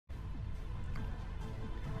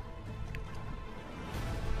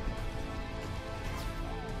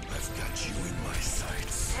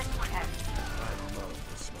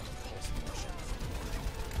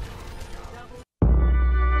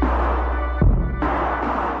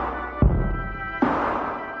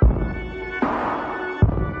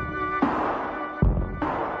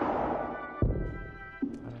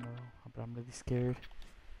scared.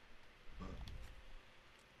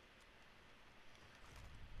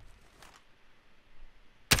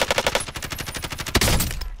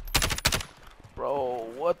 Bro,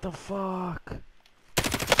 what the fuck?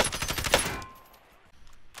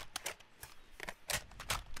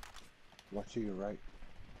 Watch to your right.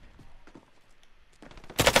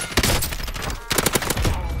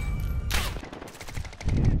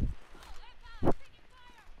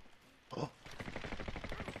 Oh. Oh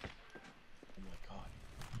my god.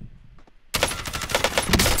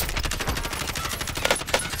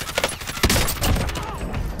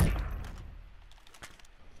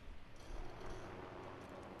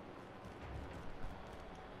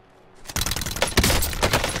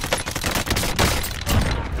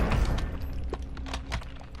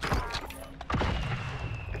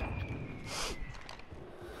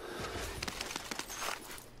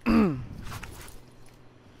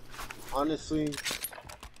 Honestly,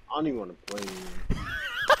 I don't even want to play anymore.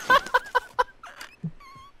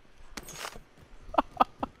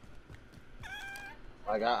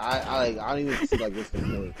 Like I don't even see like what's the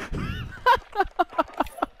point.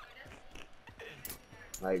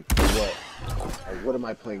 Like for what? Like what am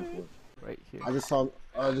I playing for? Right here. I just saw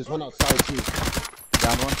there's one outside too.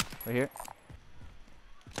 Down one, right here.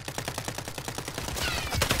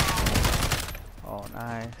 Oh,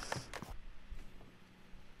 nice.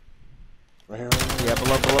 Right here, right here. Yeah,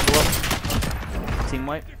 below. Team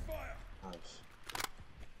white. Nice.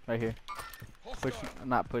 Right here.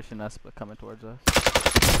 Not pushing us, but coming towards us.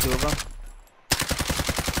 Two of them.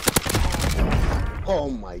 Oh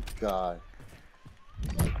my god.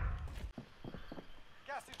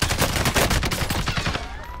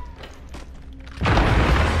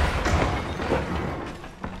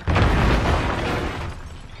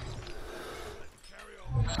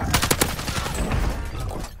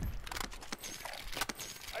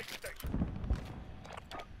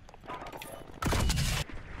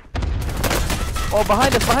 Oh,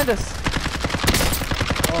 behind us!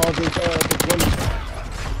 Oh, there's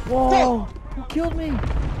one. Whoa! Who killed me?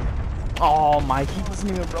 Oh, Mike, he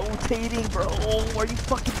wasn't even rotating, bro. Are you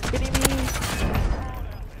fucking kidding me?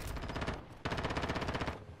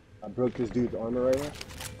 I broke this dude's armor right here.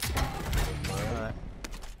 Alright.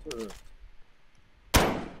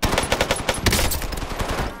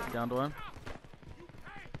 Down to one.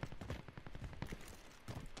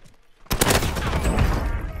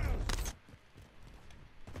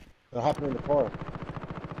 They're hopping in the car.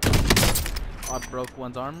 I broke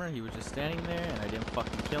one's armor. He was just standing there, and I didn't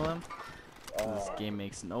fucking kill him. This game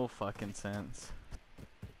makes no fucking sense.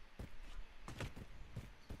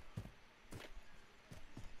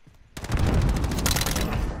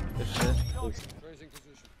 Good shit.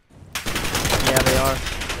 Yeah, they are.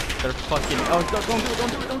 They're fucking. Oh,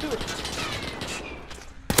 don't do it!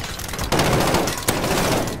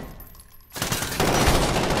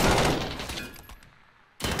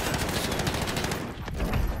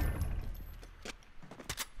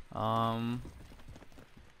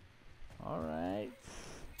 Alright.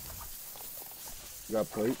 You got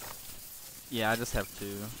plates? Yeah, I just have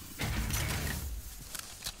two.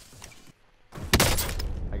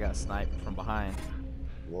 I got sniped from behind.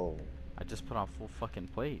 Whoa. I just put on full fucking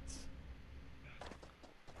plates.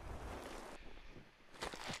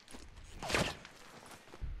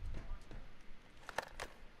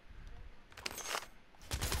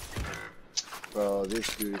 Bro,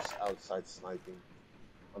 this dude's outside sniping.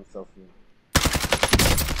 I'm selfie.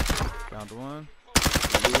 Down to one.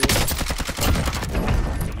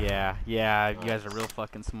 Yeah, you guys are real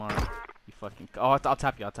fucking smart. You fucking. Oh, I'll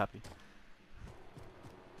tap you.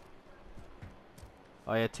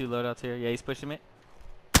 Oh yeah, two loadouts here. Yeah, he's pushing me.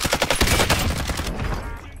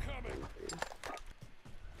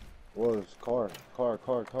 Whoa, there's car. Oh,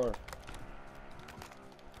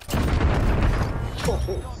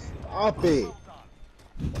 stop it!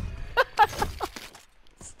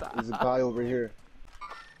 Stop. There's a guy over here.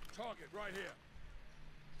 Target right here.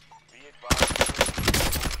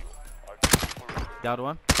 Down to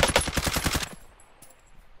one.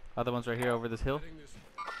 Other one's right here over this hill.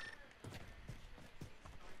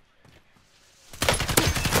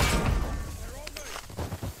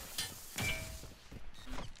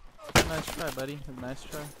 Nice try, buddy. Nice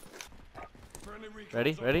try.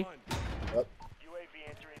 Ready? Yep.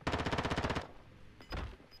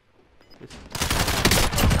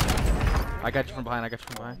 I got you from behind.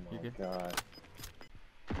 Oh You're good. God.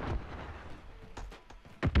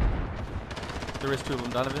 There is two of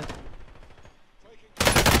them, Donovan.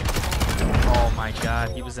 Oh my god,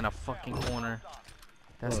 he was in a fucking corner.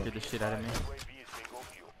 That scared the shit out of me.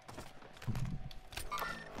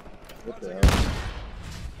 What the hell?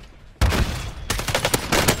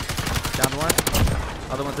 Down one.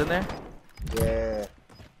 Other one's in there. Yeah.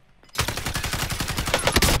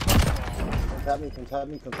 Come tap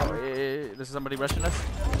me. Oh, yeah. There's somebody rushing us.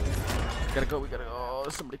 We gotta go. Oh,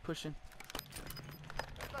 there's somebody pushing.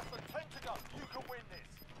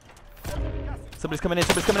 Somebody's coming in.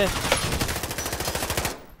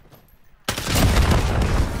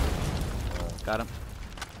 Got him.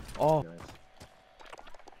 Oh. Nice.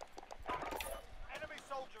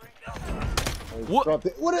 What? What?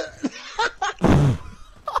 What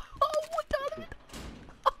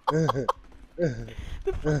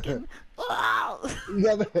the fucking. Wow.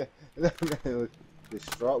 That man was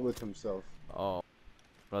distraught with himself. Oh.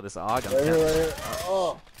 Bro, this AUG. Right here.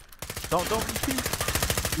 Oh. Don't repeat.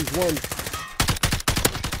 He's one.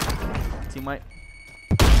 Teammate.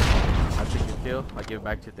 I'll take your kill. I'll give it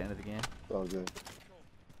back to you at the end of the game. It's all good.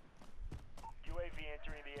 UAV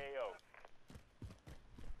entering the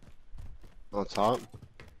AO. On top.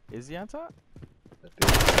 Is he on top? That's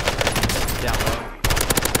Down low.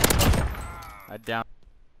 I down.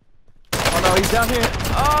 Oh no, he's down here.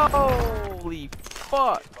 Oh, holy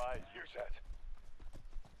fuck.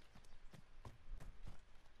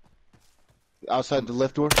 outside the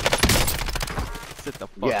left door. Sit the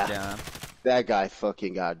fuck down. That guy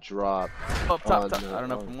fucking got dropped. Up top. I don't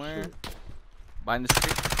know from where. Shit. Behind the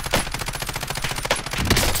street.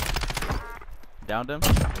 Downed him.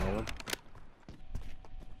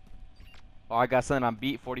 Oh, I got something on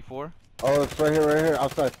beat 44. Oh, it's right here,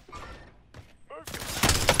 outside.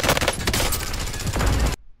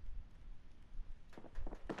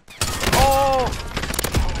 Oh!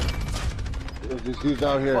 There's this dude's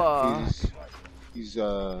out here. Fuck. He's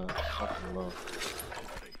fucking low.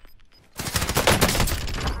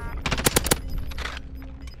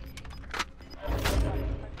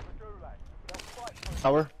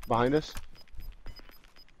 Tower behind us.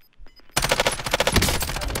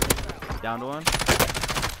 Downed one.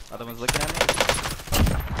 Other one's looking at me.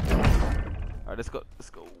 Alright, let's go.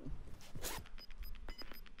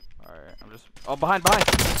 Alright, I'm just. Oh, behind.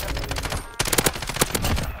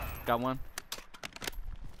 Got one.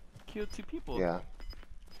 Killed 2 people. Yeah.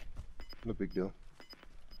 No big deal.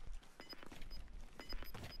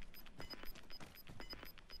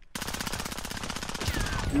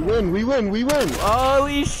 We win!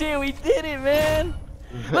 Holy shit, we did it, man!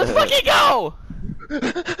 Let's fucking go!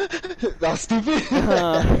 That was stupid.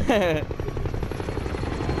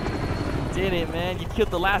 You did it, man. You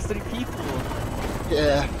killed the last 3 people.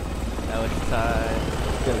 Yeah. That was tight.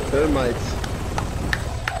 Got thermites.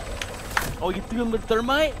 Oh, you threw him with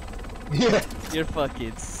thermite? Yeah. You're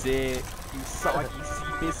fucking sick. You soggy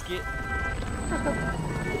sea biscuit.